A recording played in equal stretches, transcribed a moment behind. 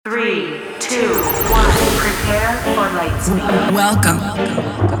3, 2, 1. Prepare for light speed. Welcome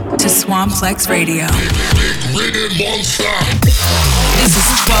to Swamplex Radio. This is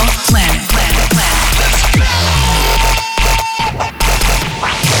 12th Planet.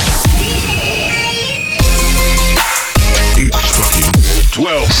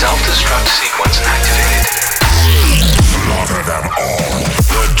 12. Self-destruct sequence activated. Slaughter them all.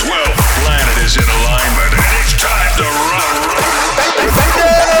 The 12th planet is in alignment, and it's time to run.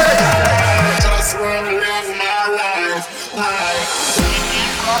 Just wanna live my life.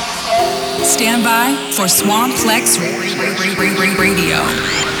 Stand by for Swamplex Radio.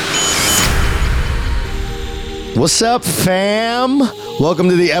 What's up, fam? Welcome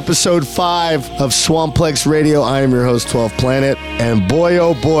to the episode 5 of Swamplex Radio. I am your host, 12th Planet, and boy,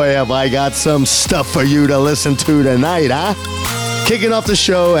 oh boy, have I got some stuff for you to listen to tonight, huh? Kicking off the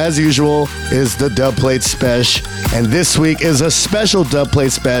show, as usual, is the Dubplate Spesh, and this week is a special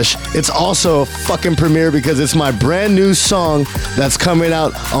Dubplate Spesh. It's also a fucking premiere because it's my brand new song that's coming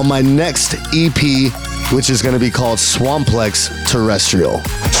out on my next EP, which is going to be called Swamplex Terrestrial.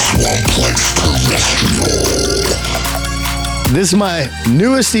 Swamplex Terrestrial. This is my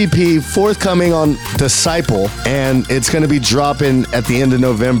newest EP, forthcoming on Disciple, and it's going to be dropping at the end of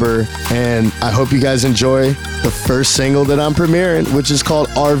November, and I hope you guys enjoy the first single that I'm premiering, which is called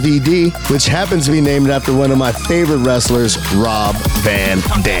RVD, which happens to be named after one of my favorite wrestlers, Rob Van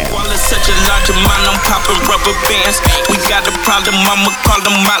Dam. While it's such a large amount, I'm popping rubber bands. We got a problem, I'ma call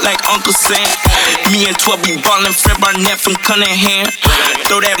them out like Uncle Sam. Me and 12 be ballin', Fred Barnett from Cunningham.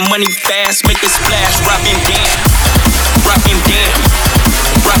 Throw that money fast, make it splash, Rob Van Dam. Rockin' damn,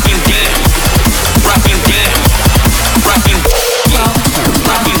 rockin' damn, rockin' damn, rockin'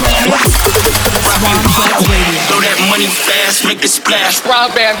 throw that money fast, make it splash.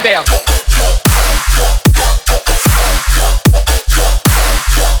 Rob Van Dam.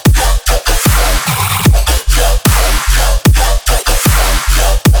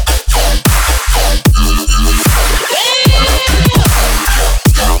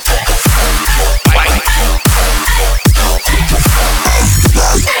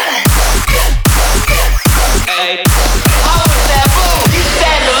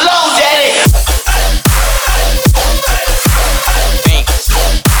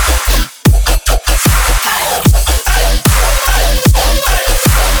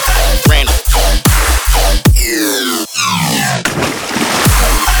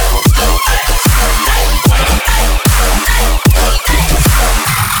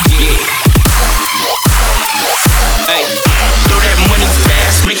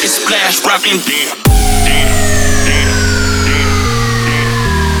 Rockin' damn.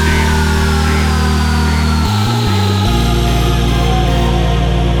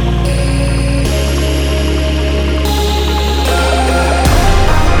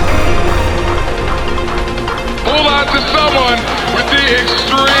 Hold on to someone with the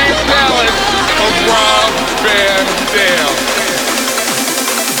extreme talent of Rob Van Dam.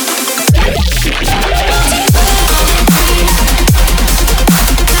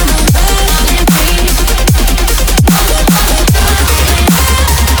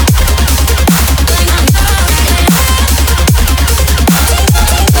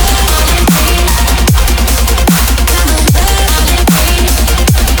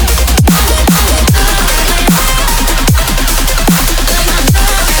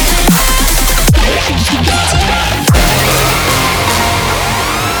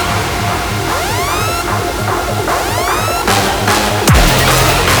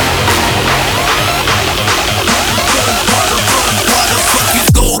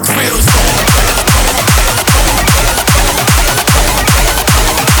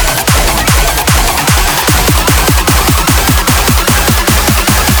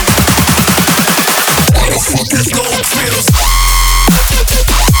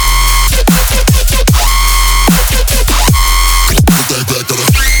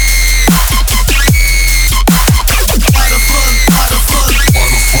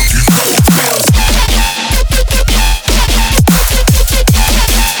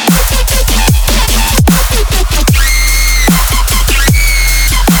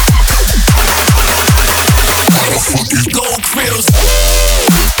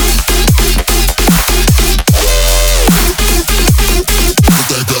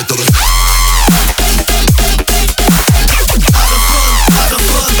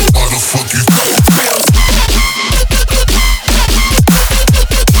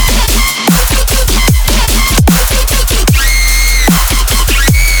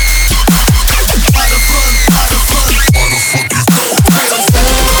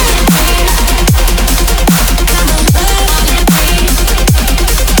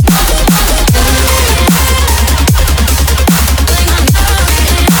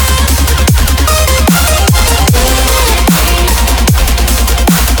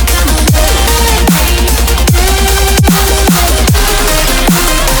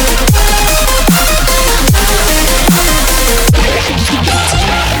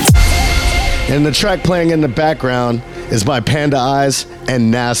 And the track playing in the background is by Panda Eyes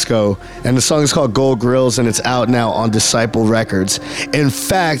and Nasco. And the song is called Gold Grills, and it's out now on Disciple Records. In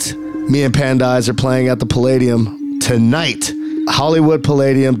fact, me and Panda Eyes are playing at the Palladium tonight. Hollywood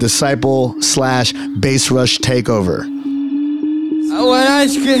Palladium Disciple / Bass Rush Takeover. I want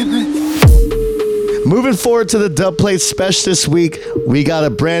ice cream. Moving forward to the Dubplate Special this week, we got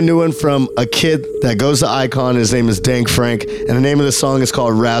a brand new one from a kid that goes to Icon. His name is Dank Frank, and the name of the song is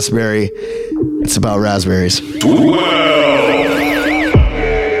called Raspberry. It's about raspberries. 12.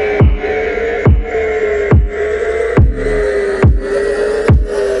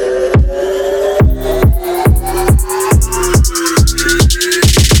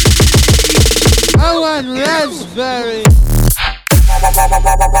 I want raspberry.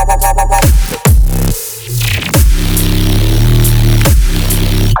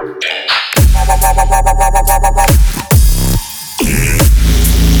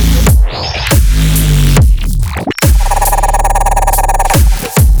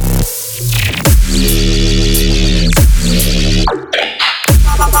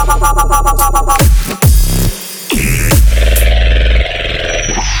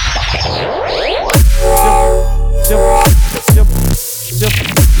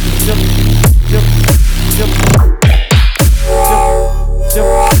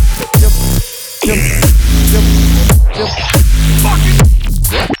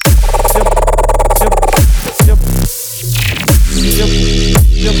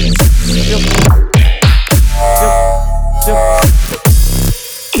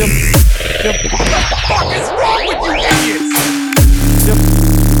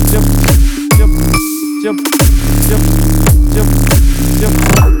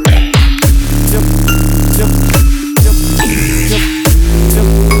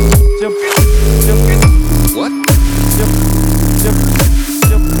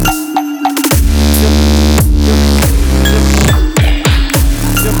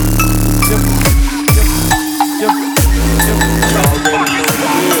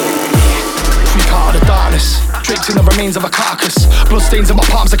 Of a carcass, bloodstains in my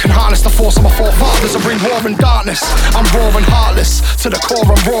palms that can harness the force of my forefathers. I bring war and darkness. I'm raw and heartless to the core.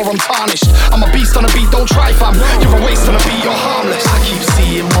 I'm raw, I'm tarnished. I'm a beast on a beat. Don't try, fam. You're a waste on a beat. You're harmless. I keep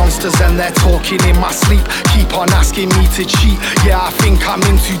seeing monsters and they're talking in my sleep. Keep on asking me to cheat. Yeah, I think I'm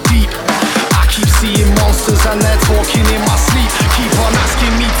in too deep. I keep seeing monsters and they're talking in my sleep. Keep on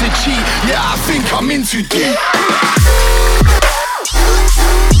asking me to cheat. Yeah, I think I'm in too deep.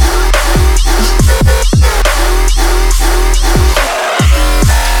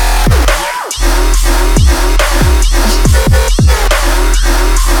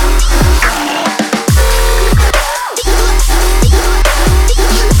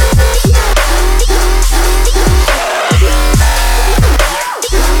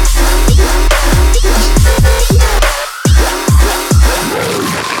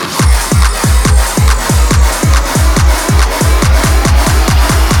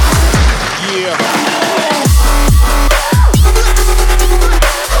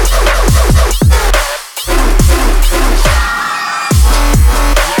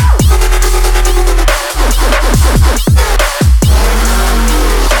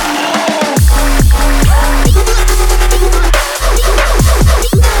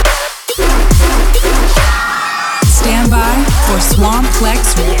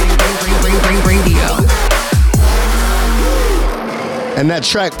 And that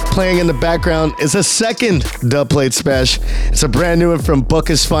track playing in the background is a second Dubplate Special. It's a brand new one from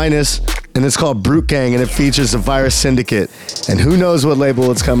Buckus Finest, and it's called Brute Gang, and it features the Virus Syndicate. And who knows what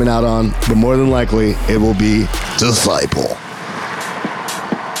label it's coming out on, but more than likely, it will be Disciple.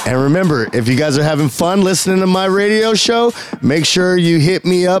 And remember, if you guys are having fun listening to my radio show, make sure you hit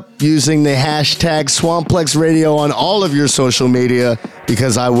me up using the hashtag Swamplex Radio on all of your social media,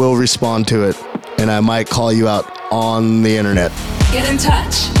 because I will respond to it, and I might call you out on the internet. Get in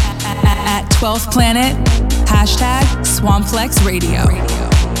touch at 12th Planet, hashtag Swamplex Radio.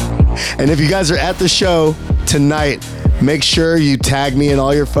 And if you guys are at the show tonight, make sure you tag me in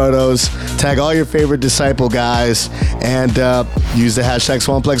all your photos, tag all your favorite Disciple guys, and use the hashtag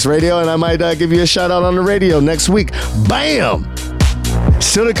Swamplex Radio, and I might give you a shout out on the radio next week. Bam!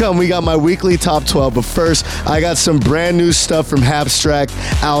 Still to come, we got my weekly top 12, but first, I got some brand new stuff from Abstract,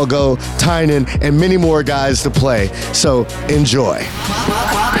 Algo, Tynan, and many more guys to play. So enjoy.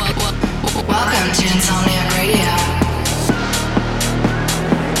 Welcome to Insomniac Radio.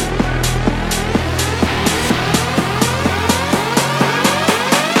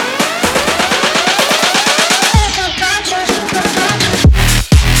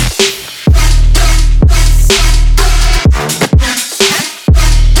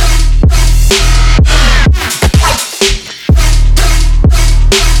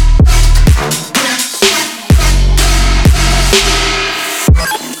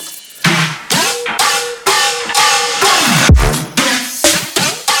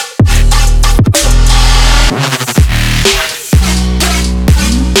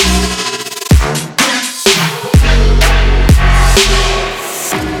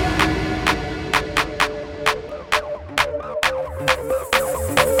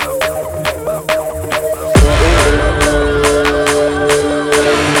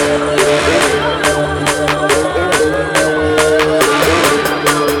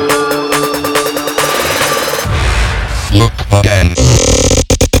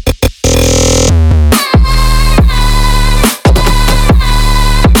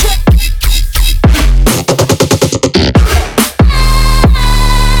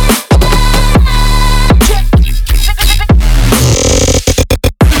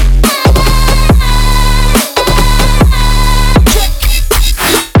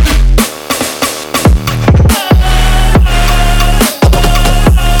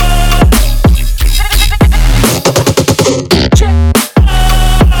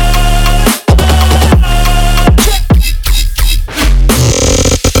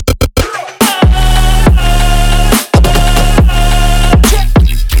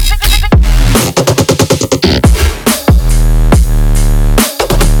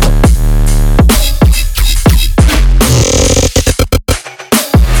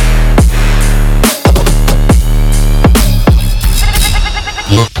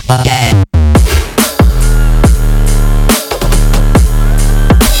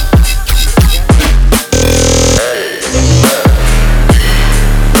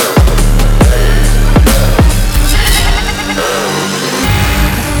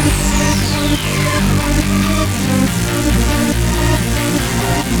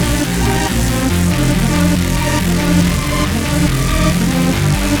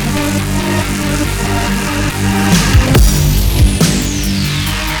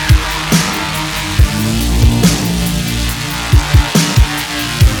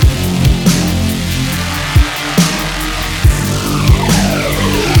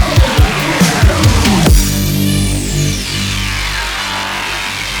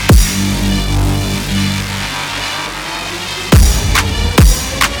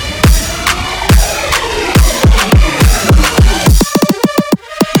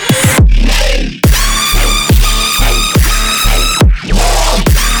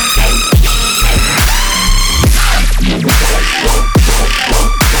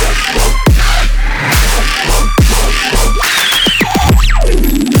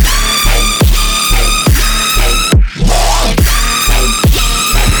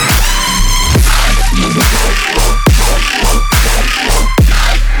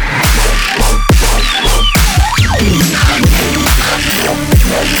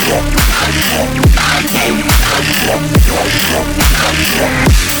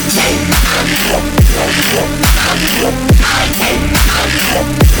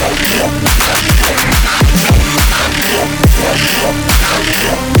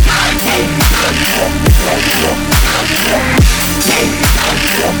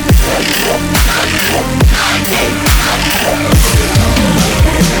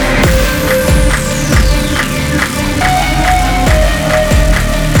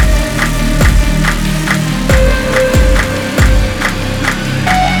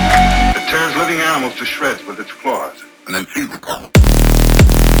 To shreds with its claws, and then feed them.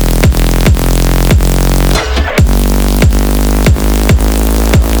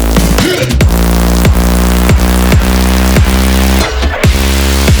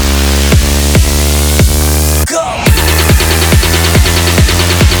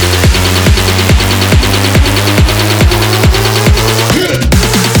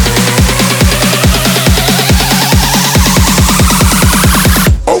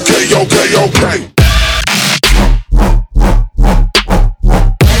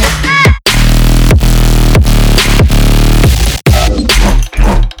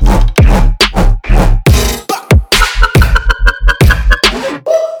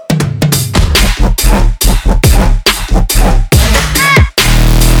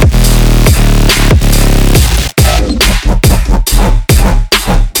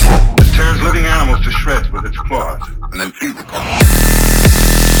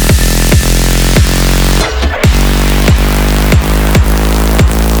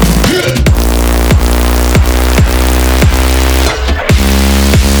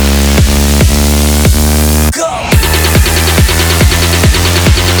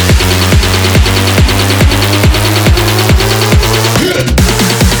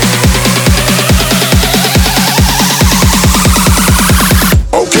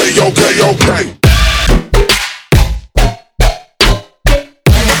 Okay. Okay.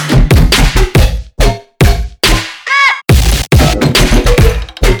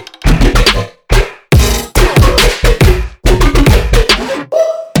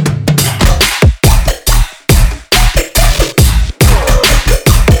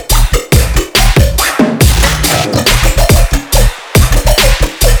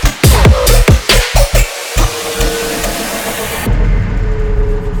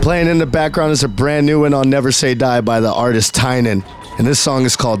 Playing in the background is a brand new one on Never Say Die by the artist Tynan, and this song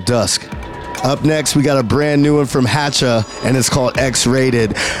is called Dusk. Up next, we got a brand new one from Hatcha, and it's called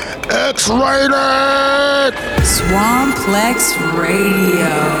X-Rated. X-Rated! Swamplex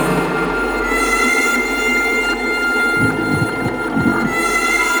Radio.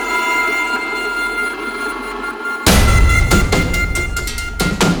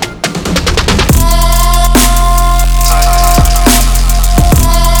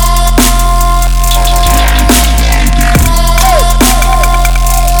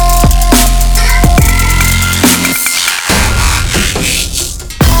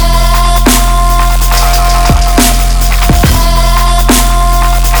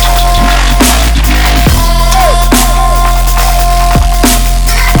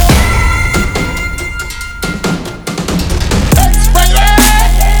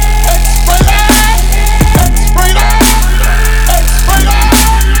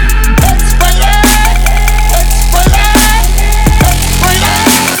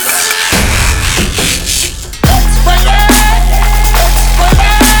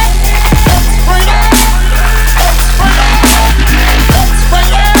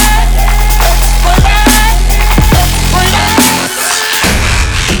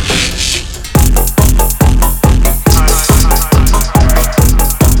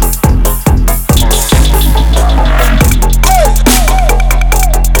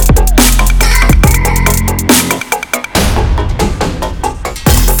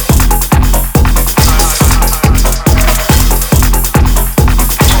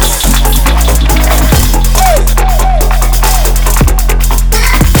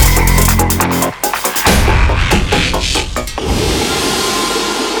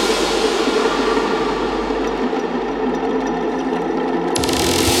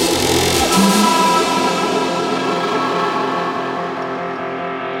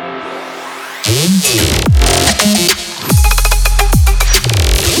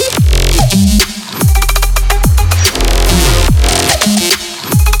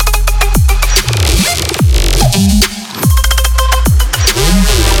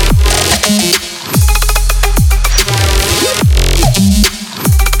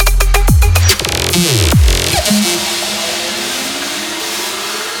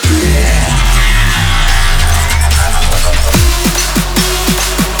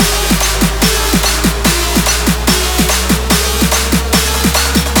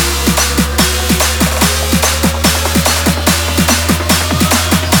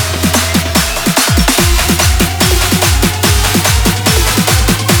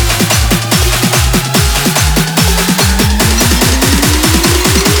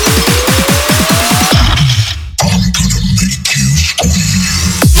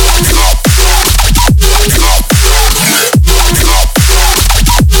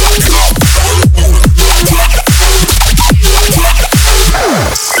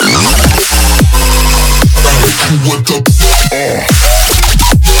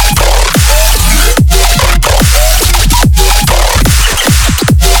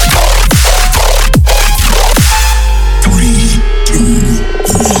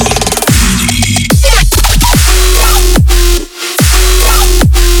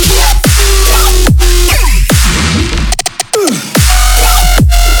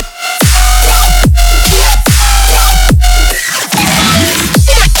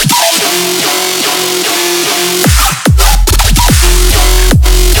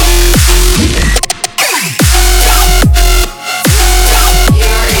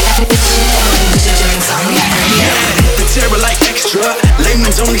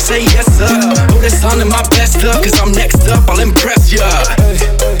 only say yes, sir. Put this on in my best stuff, cause I'm next up, I'll impress ya.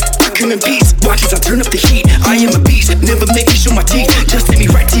 I come in peace, watch as I turn up the heat. I am a beast, never make me show my teeth. Just take me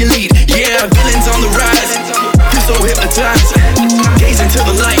right to your lead. Yeah, villains on the rise. Feel so hypnotized. Gaze into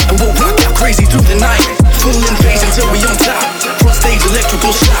the light, and we'll rock out crazy through the night. Full in phase until we on top. Front stage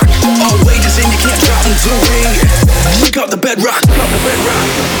electrical shock. All wages and you can't drop them to ring. Shake up the bedrock. Shake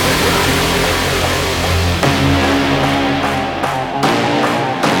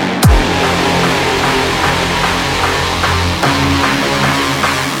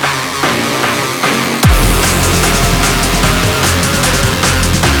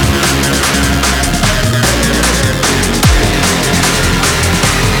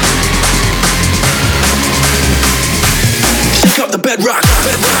up the bedrock.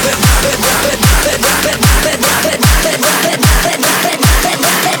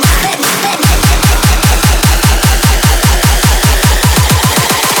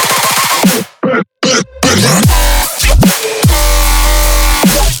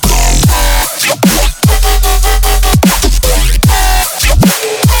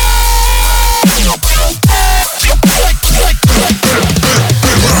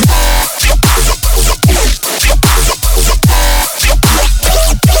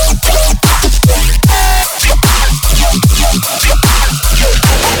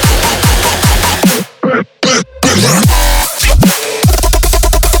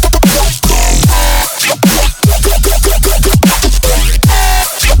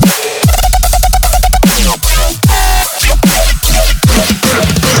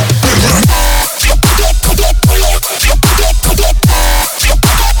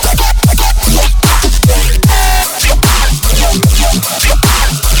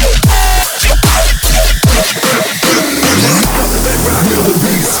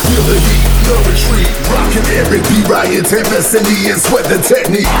 And sweat the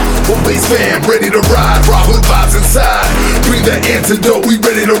technique. One bass fan ready to ride. Raw hood vibes inside. Bring the antidote. We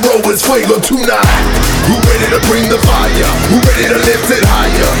ready to roll. It's Fuego tonight. Who ready to bring the fire? Who ready to lift it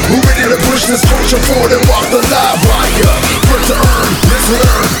higher? Who ready to push this culture forward and walk the live wire? Work to earn, let's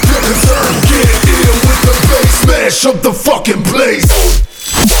learn. Your concern, get in with the bass. Smash up the fucking place.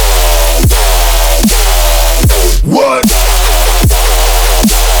 What?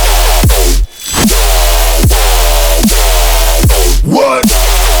 What?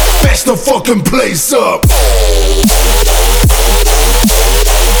 Bash the fucking place up.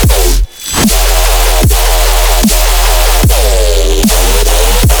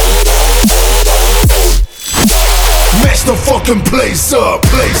 Mash the fucking place up.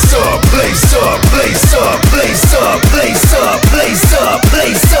 Place up, place up, place up, place up, place up, place up,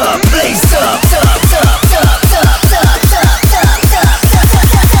 place up, place up,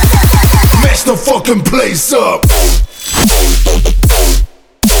 mash the fucking place up.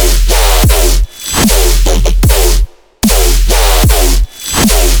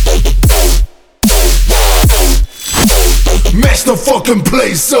 Mash the fucking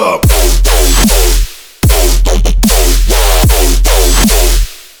place up.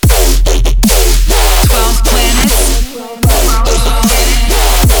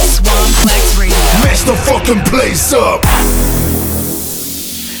 Swamplex Radio. Mash the fucking place up.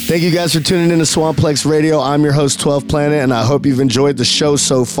 Thank you guys for tuning in to Swamplex Radio. I'm your host, 12 Planet, and I hope you've enjoyed the show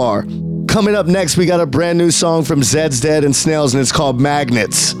so far. Coming up next, we got a brand new song from Zed's Dead and Snails, and it's called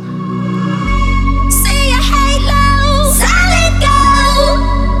Magnets.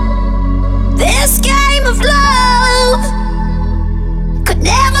 This game of love could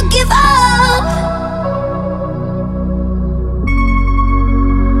never give up.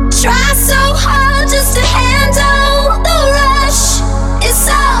 Try so hard just to handle the rush. It's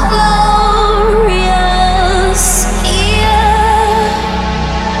so glorious, yeah.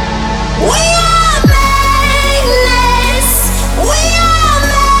 We are magnets. We are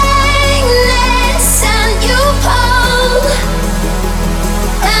magnets.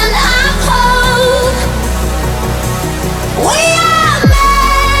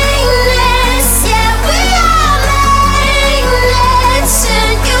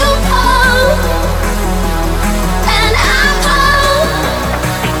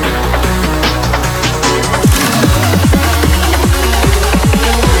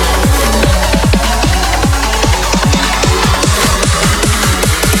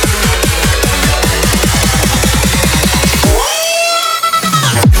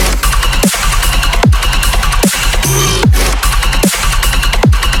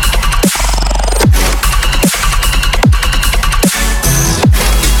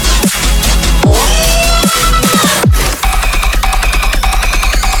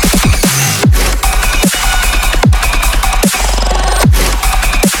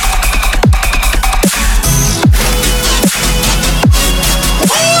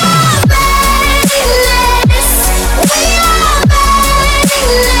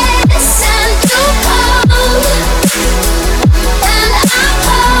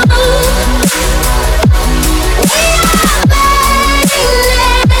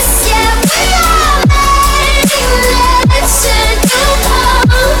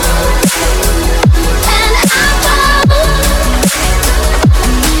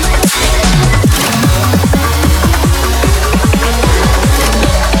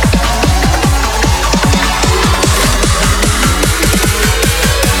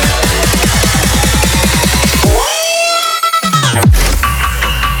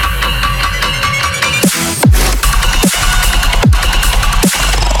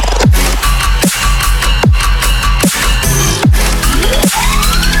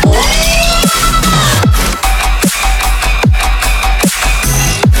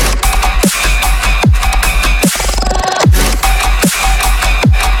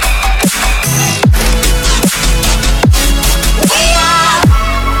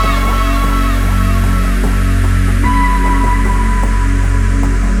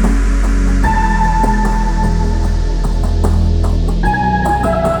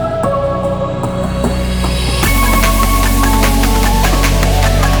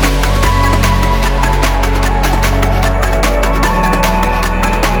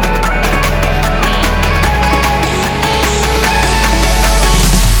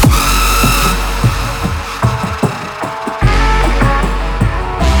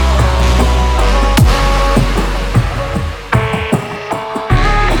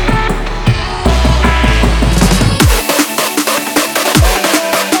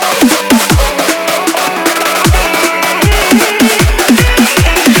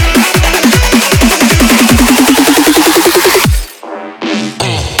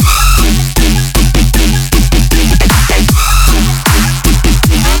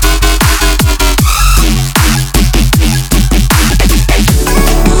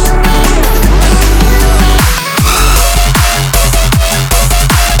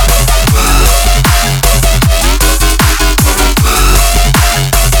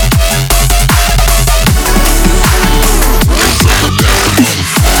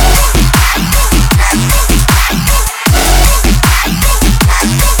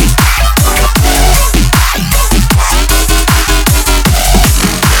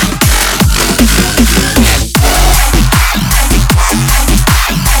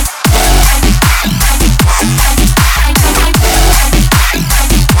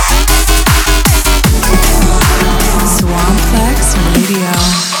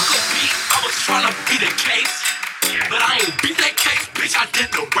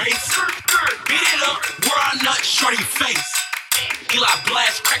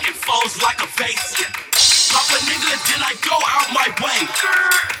 cracking foes like a vase. Pop a nigga, then I go out my way.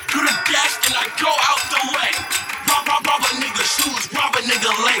 Do the dash, then I go out the way. Rob a nigga shoes, rob a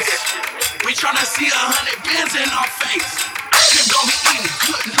nigga lace. We tryna see 100 bands in our face. Them gon' be eating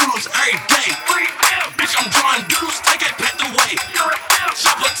good noodles every day. Bitch, I'm drawing doodles, take it, pet the way.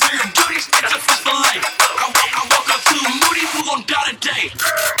 Chop up to your booties, it's a fish fillet. I woke up too moody, who gon' die today?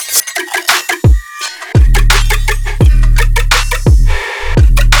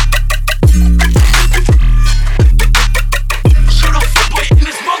 Shoot a footboy in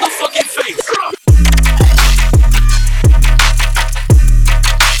his motherfucking face.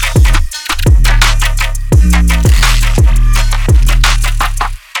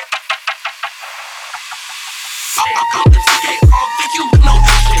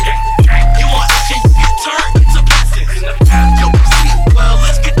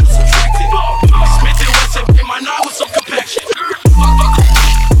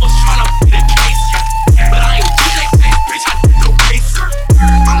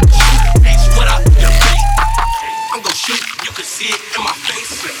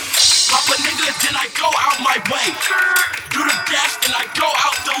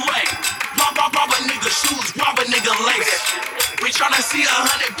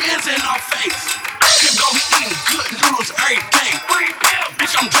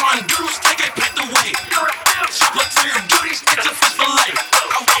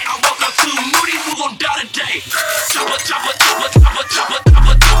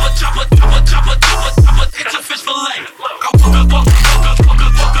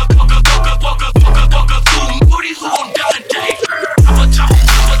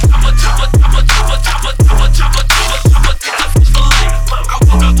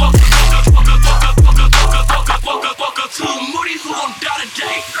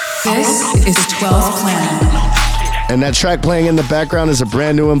 This is 12th Planet. And that track playing in the background is a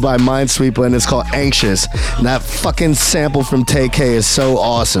brand new one by Minesweeper, and it's called Anxious. And that fucking sample from TK is so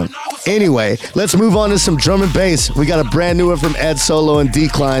awesome. Anyway, let's move on to some drum and bass. We got a brand new one from Ed Solo and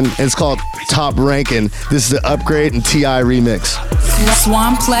Decline, and it's called Top Rankin'. This is the Upgrade and T.I. remix.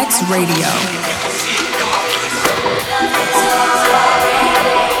 Swamplex Radio.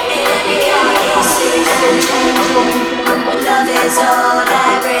 Love is all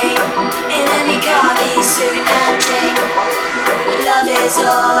I bring. In any coffee, suit and drink. Love is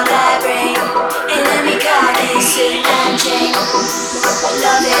all I bring. In any coffee, suit and drink.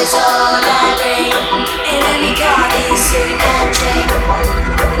 Love is all I bring. In any coffee, suit and drink.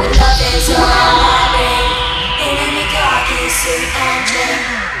 Love is all I bring. In any coffee, suit and drink.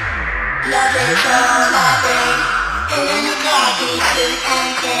 Love is all I bring. In any coffee, suit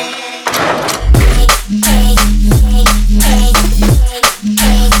and drink.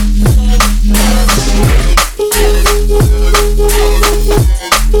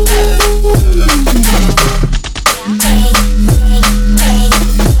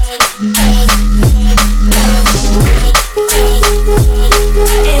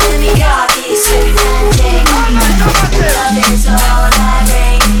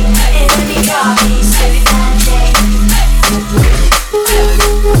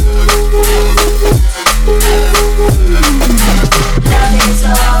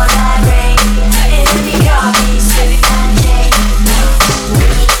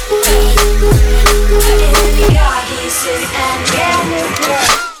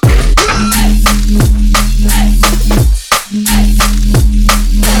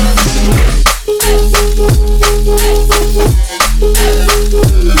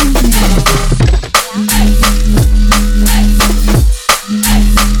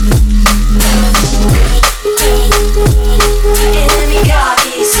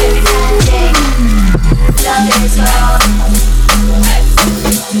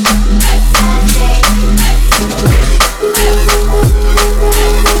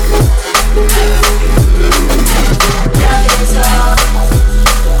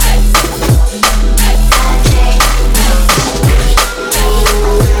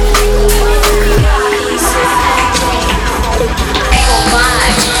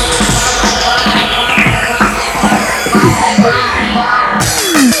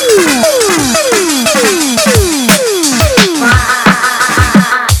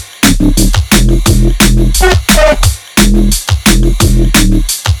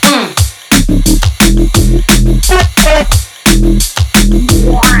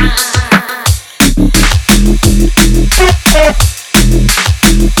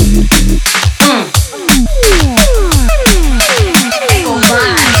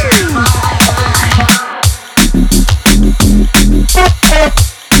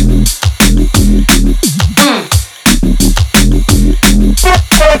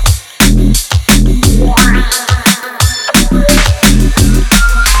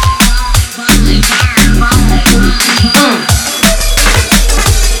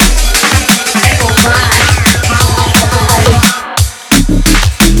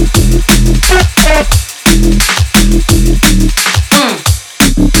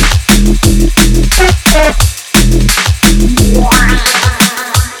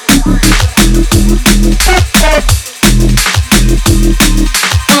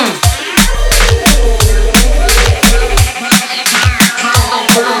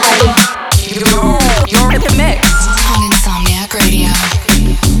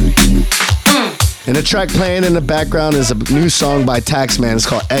 track playing in the background is a new song by Taxman. It's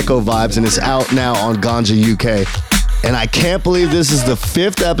called Echo Vibes, and it's out now on Ganja UK. And I can't believe this is the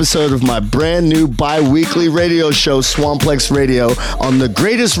 5th episode of my brand new bi-weekly radio show, Swamplex Radio, on the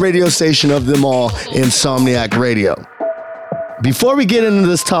greatest radio station of them all, Insomniac Radio. Before we get into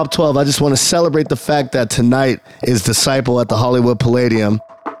this top 12, I just want to celebrate the fact that tonight is Disciple at the Hollywood Palladium.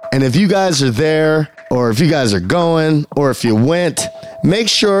 And if you guys are there, or if you guys are going, or if you went, make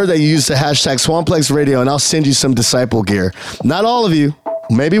sure that you use the hashtag Swamplex Radio, and I'll send you some Disciple gear. Not all of you,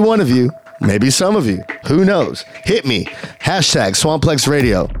 maybe one of you. Maybe some of you. Who knows? Hit me. Hashtag Swamplex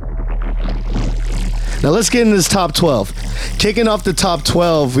Radio. Now let's get into this top 12. Kicking off the top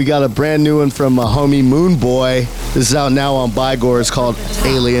 12, we got a brand new one from a homie Moon Boy. This is out now on Bygore. It's called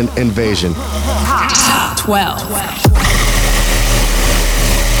Alien Invasion. Top 12.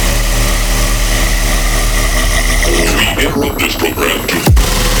 Interrupt this program to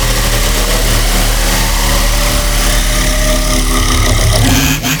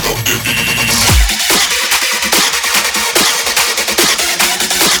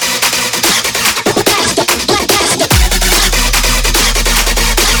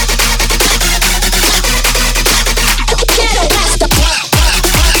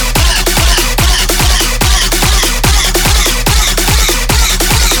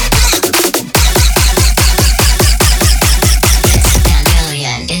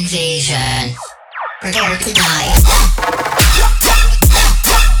Prepare to die.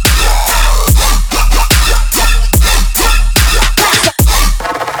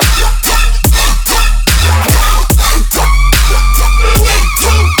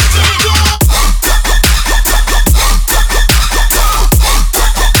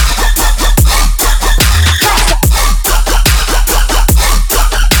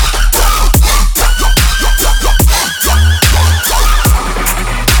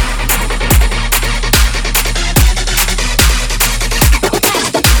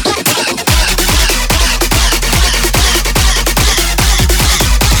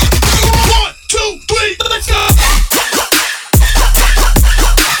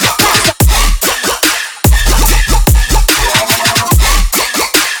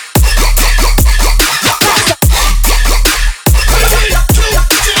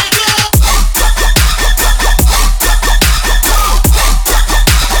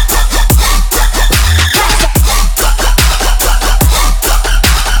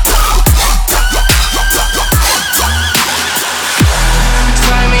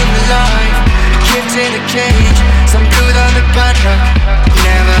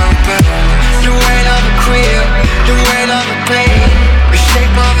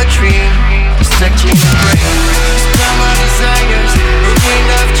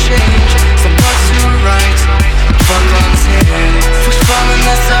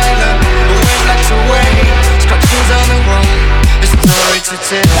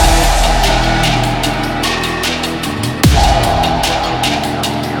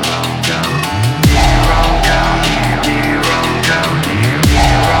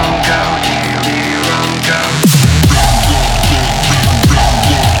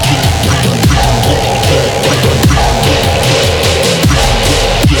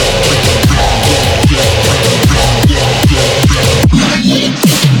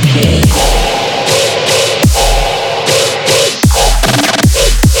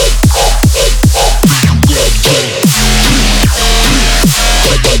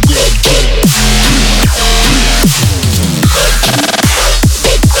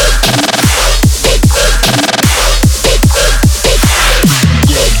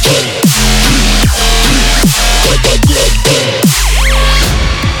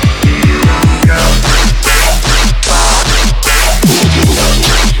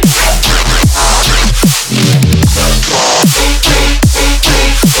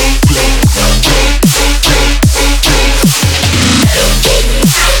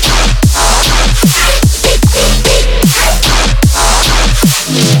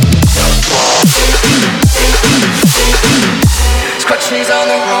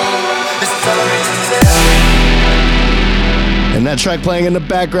 Track playing in the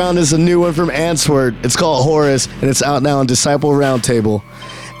background is a new one from Answord. It's called Horus, and it's out now on Disciple Roundtable.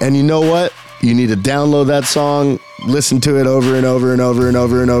 And you know what? You need to download that song, listen to it over and over and over and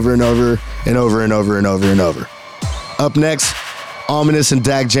over and over and over and over and over and over and over. Up next, Ominous and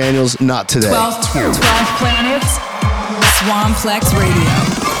Dag Daniels, Not Today. 12 planets, Swamplex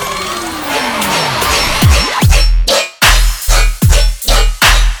Radio.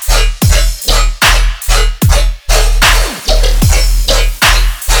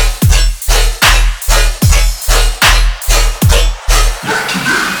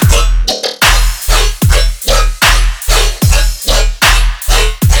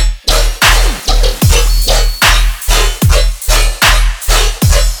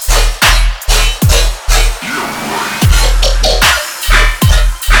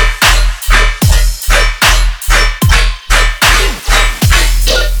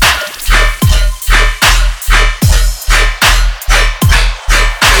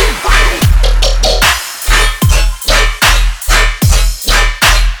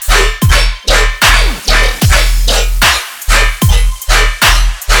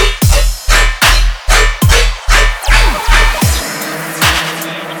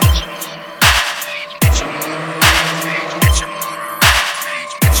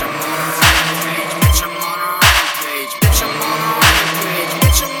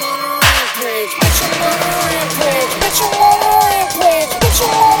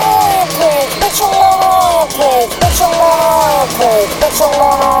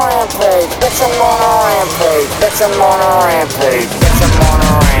 Bitch, I'm on a rampage. Bitch, I'm on a rampage. Bitch, I'm on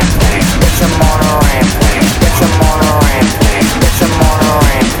a rampage. Bitch, I'm on a rampage. Bitch, I'm on a rampage. Bitch, I'm on a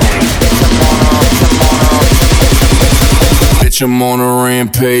rampage. Bitch, I'm on a Bitch, I'm on a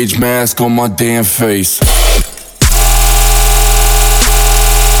rampage, mask on my damn face.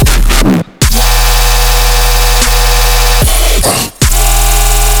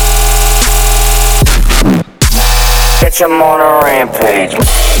 Bitch, I'm on a rampage.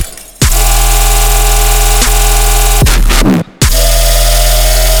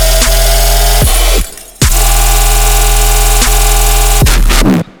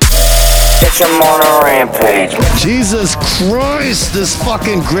 Bitch, I'm on a rampage. Jesus Christ, this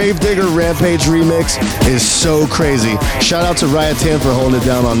fucking Gravedigger Rampage remix is so crazy. Shout out to Riot Tan for holding it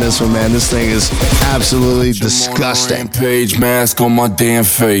down on this one, man. This thing is absolutely disgusting. Rampage, mask on my damn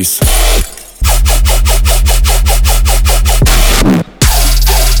face.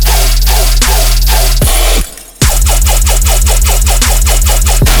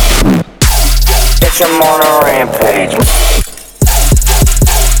 Bitch, I'm on a rampage.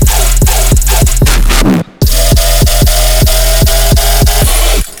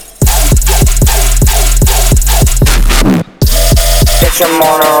 Bitch, I'm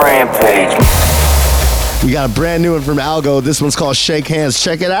on a rampage. We got a brand new one from Algo. This one's called Shake Hands.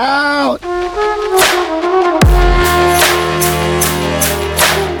 Check it out.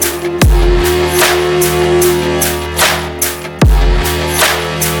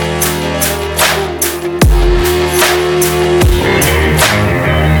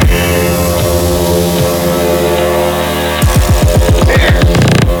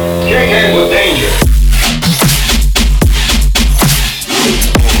 Shake hands with danger.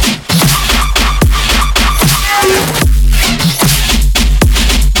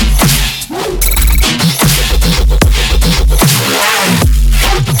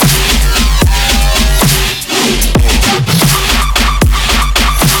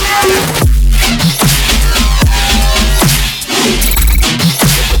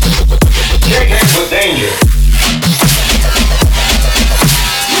 Shake hands with danger.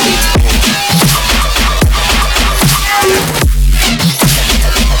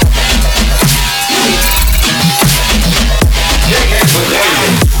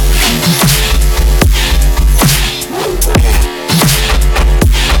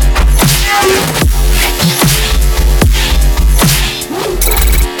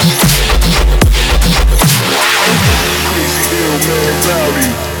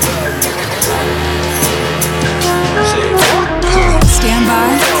 Stand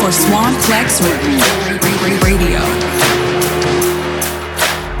by for Swamp Flex Radio.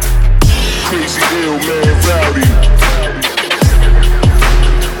 Crazy ill man rowdy.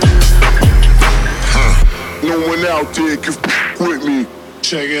 No one out there can f with me.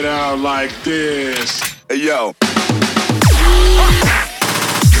 Check it out like this. Hey yo.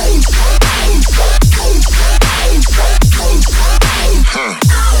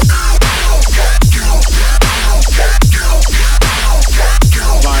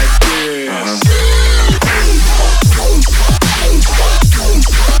 Like this.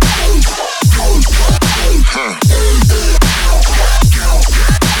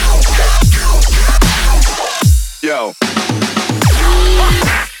 Yo.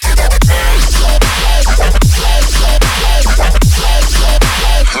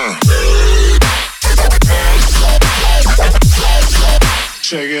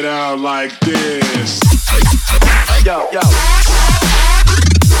 Check it out like this. Yo, yo.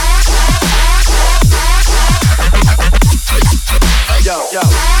 Yo, yo.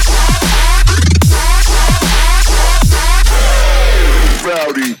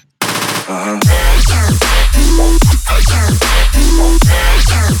 Rowdy.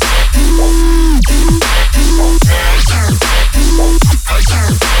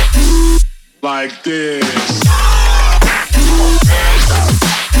 Like this.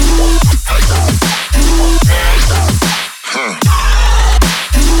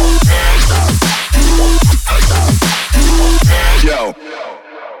 Yo,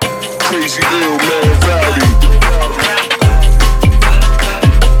 crazy ill man rowdy.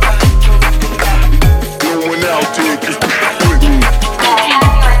 No one out there can f with me.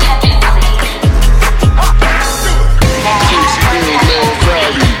 Crazy ill man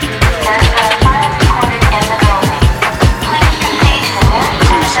rowdy.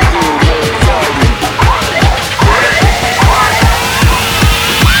 Crazy ill man rowdy.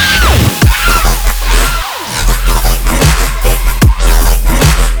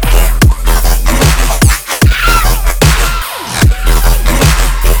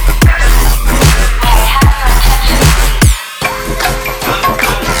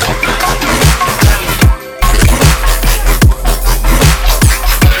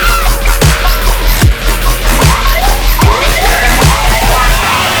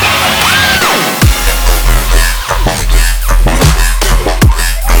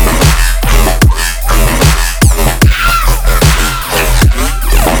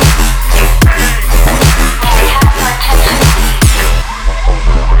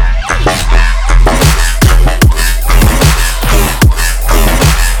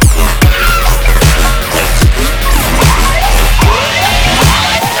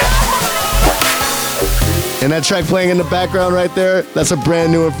 And that track playing in the background right there, that's a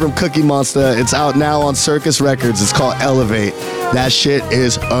brand new one from Cookie Monster. It's out now on Circus Records. It's called Elevate. That shit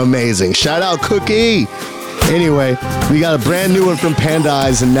is amazing. Shout out Cookie! Anyway, we got a brand new one from Panda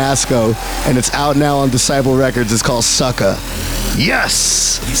Eyes and Nasco, and it's out now on Disciple Records. It's called Sucker. Yes!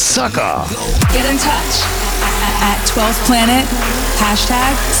 Sucker! Get in touch at 12th Planet,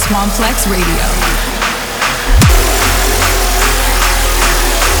 hashtag Swamplex Radio.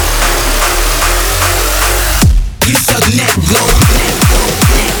 You suck net go.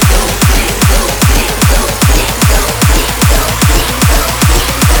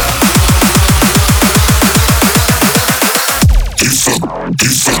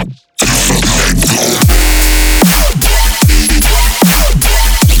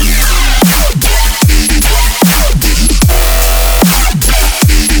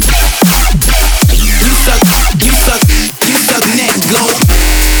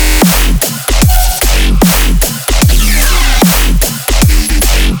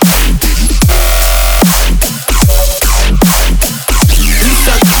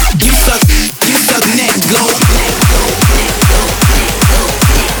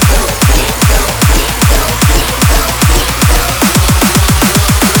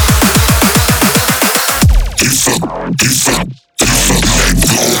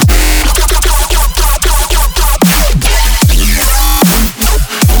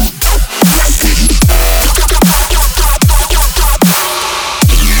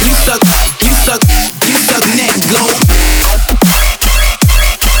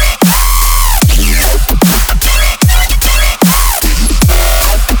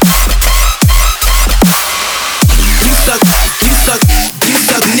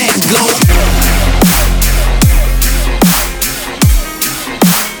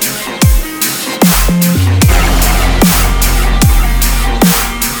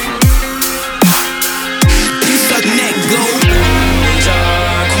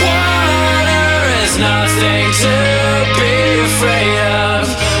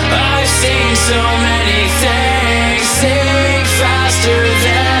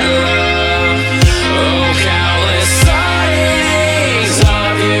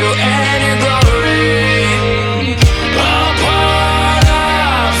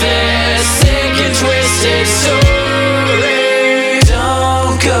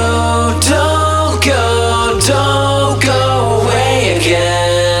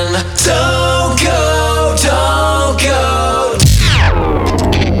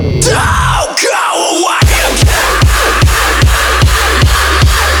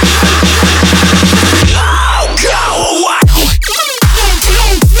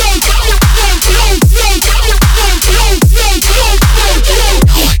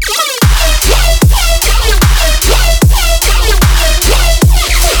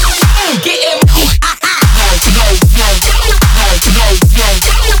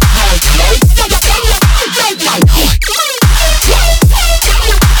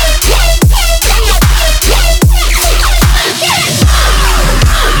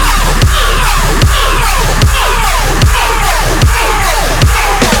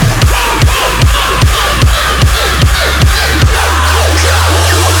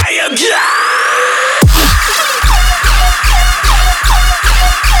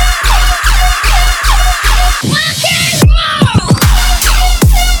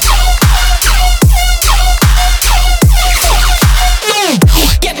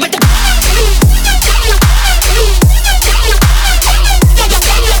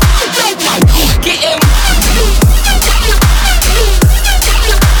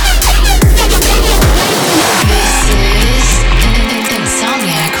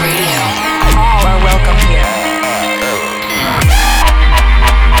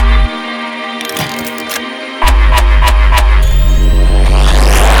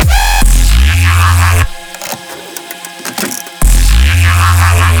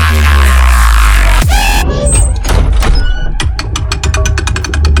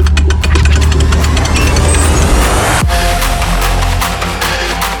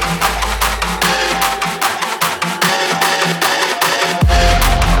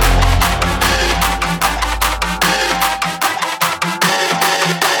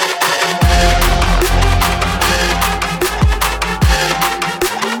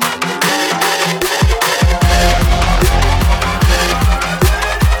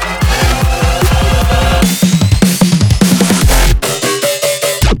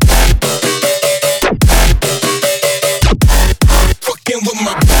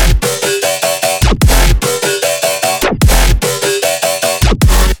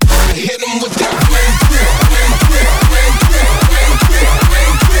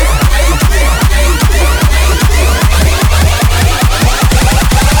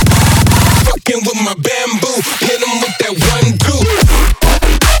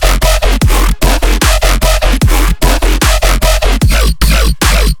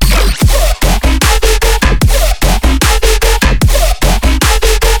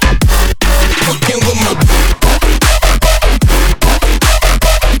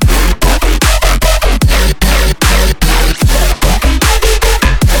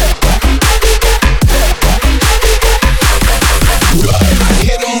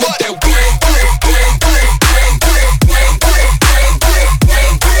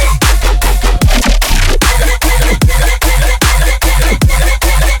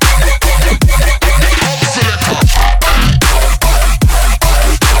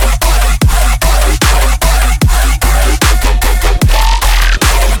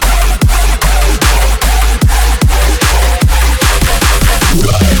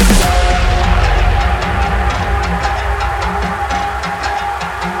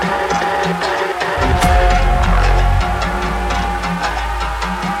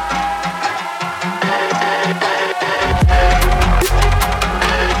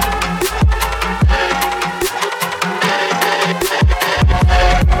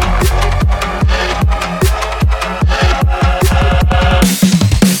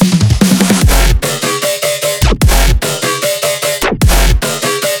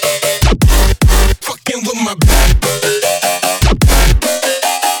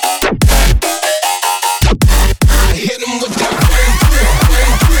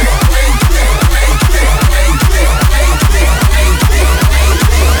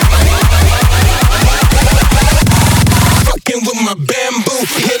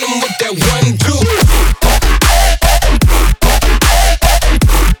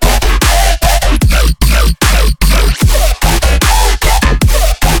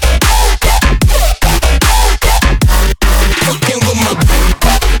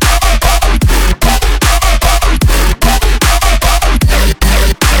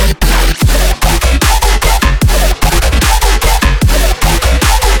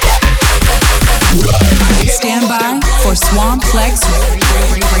 for Swamplex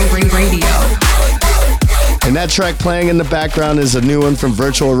Radio. And that track playing in the background is a new one from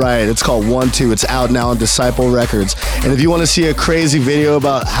Virtual Riot. It's called 1-2. It's out now on Disciple Records. And if you want to see a crazy video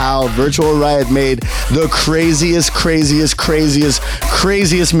about how Virtual Riot made the craziest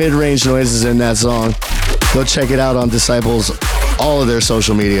mid-range noises in that song, go check it out on Disciple's, all of their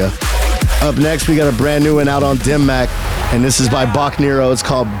social media. Up next, we got a brand new one out on Dim Mak, and this is by Bach Nero. It's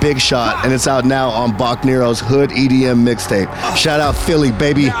called Big Shot, and it's out now on Bach Nero's Hood EDM mixtape. Shout out Philly,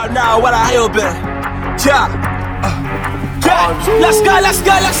 baby. Now what I hear, baby. Yeah. Let's go.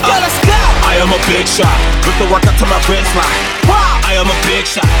 I am a big shot with the work up to my wrist line. I am a big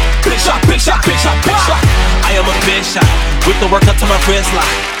shot. Big shot. I am a big shot with the work up to my wrist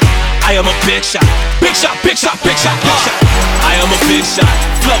line. I am a big shot. Big shot. I am a big shot.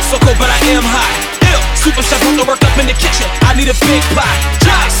 Flow so cold, but I am hot. Super chef on the work up in the kitchen. I need a big pot.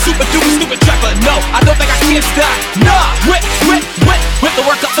 Super duper stupid track, but no, I don't think I can stop. Nah, whip the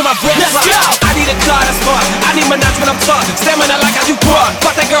work up to my breath. Let's go. I need a car that's fun. I need my nuts when I'm taught. Stamina like I do quad.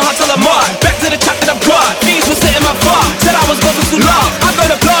 Fuck that girl until I'm on. Back to the top that I'm gone. Fiends was sitting my bar. Said I was bumping too long. I'm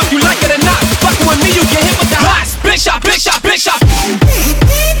gonna blow if you like it or not. Fucking with me, you get hit with the hots. Big shot. Big shot.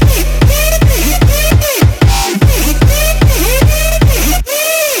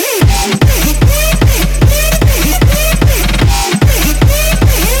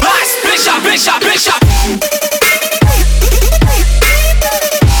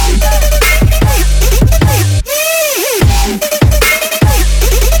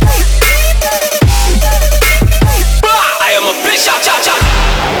 I am a big shot, cha-cha.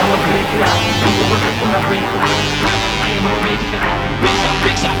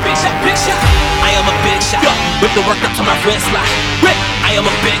 Big shot. I am a big shot. Whip the work up to my wrist line. I am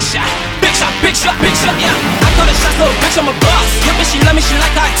a big shot. Big shot, yeah. I throw the shots, little bitch, I'm a boss. Yeah, but she love me, she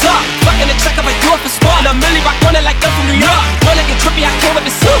like how I talk. Fucking the track up, I do it for sport. And I'm really rock on it like I'm from New York. Wanna get trippy, I came with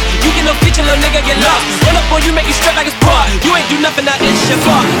the suit. You get no feature, little nigga, get lost. Run up on you, make you straight like it's part. You ain't do nothing, that is shit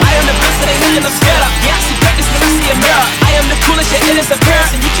for. I am the best, so they thinking I'm scared of. Yeah, I see practice when I see a mirror. I am the coolest, your innocent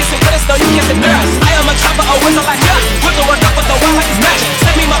appearance. And you kissing with us, no, you kissing nerves. I am a chopper, a whistle like that. Whip the work up with the wall like it's magic.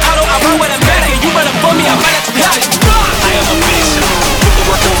 Send me my auto, I run with a medic. And you run up on me, I might have to catch it. I am a big shot. Whip the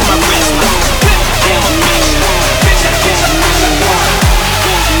work up to my wrist line.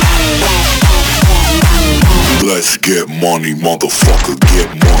 Let's get money, motherfucker, get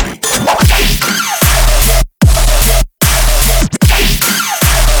money.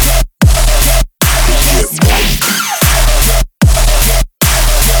 Get money.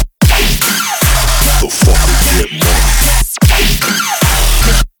 Motherfucker, get money.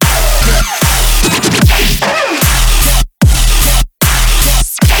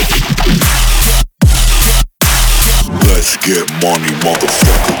 Let's get money,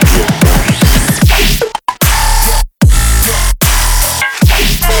 motherfucker, get money. Let's get money,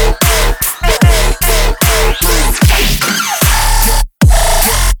 motherfucker, get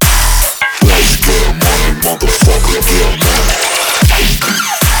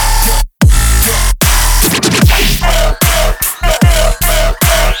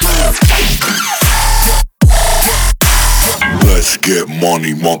Let's get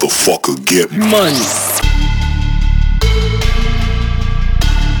money, motherfucker, get money.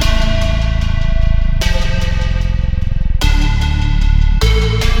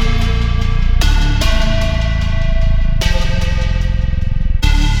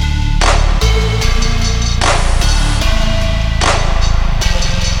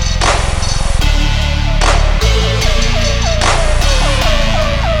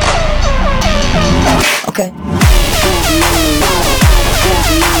 Okay.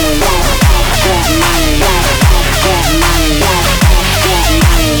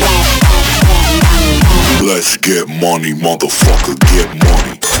 Let's get money, motherfucker, get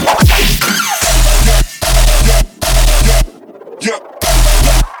money. Yep.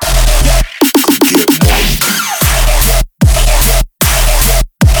 Get money.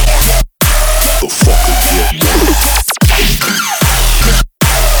 Motherfucker, get money.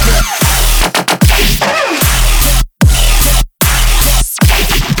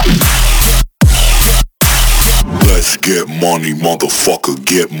 Let's get money, motherfucker,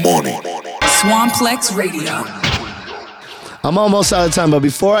 get money. Swamplex Radio. I'm almost out of time, but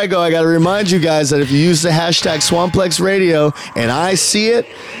before I go, I got to remind you guys that if you use the hashtag Swamplex Radio and I see it,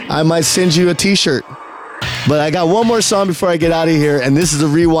 I might send you a t-shirt. But I got one more song before I get out of here, and this is a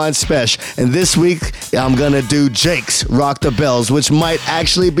Rewind Special. And this week, I'm going to do Jake's Rock the Bells, which might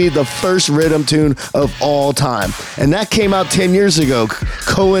actually be the first rhythm tune of all time. And that came out 10 years ago,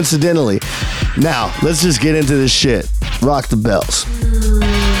 coincidentally. Now, let's just get into this shit. Rock the Bells.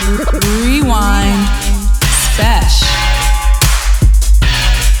 Rewind Special.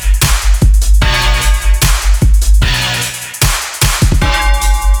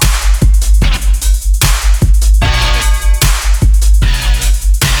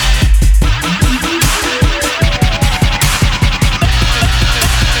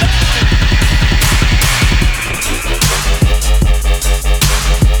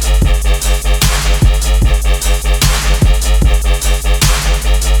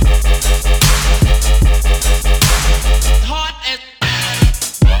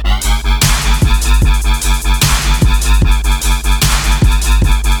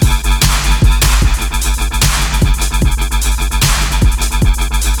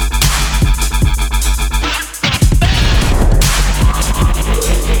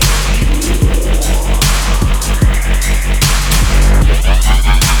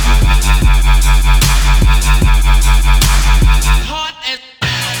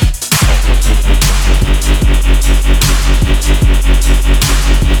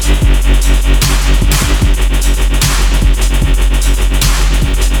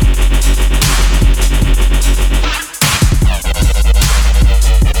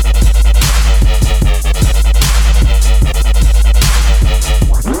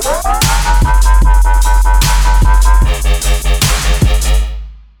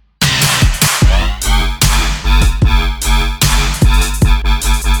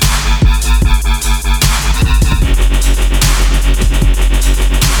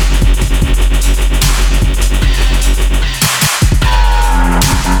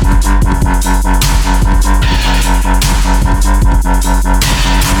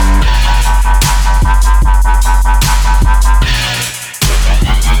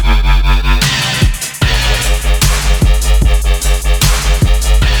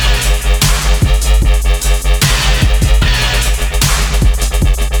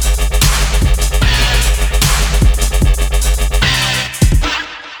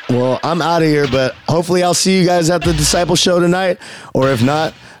 I'm out of here, but hopefully I'll see you guys at the Disciple Show tonight, or if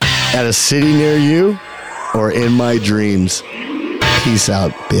not, at a city near you or in my dreams. Peace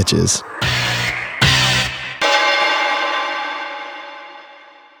out, bitches.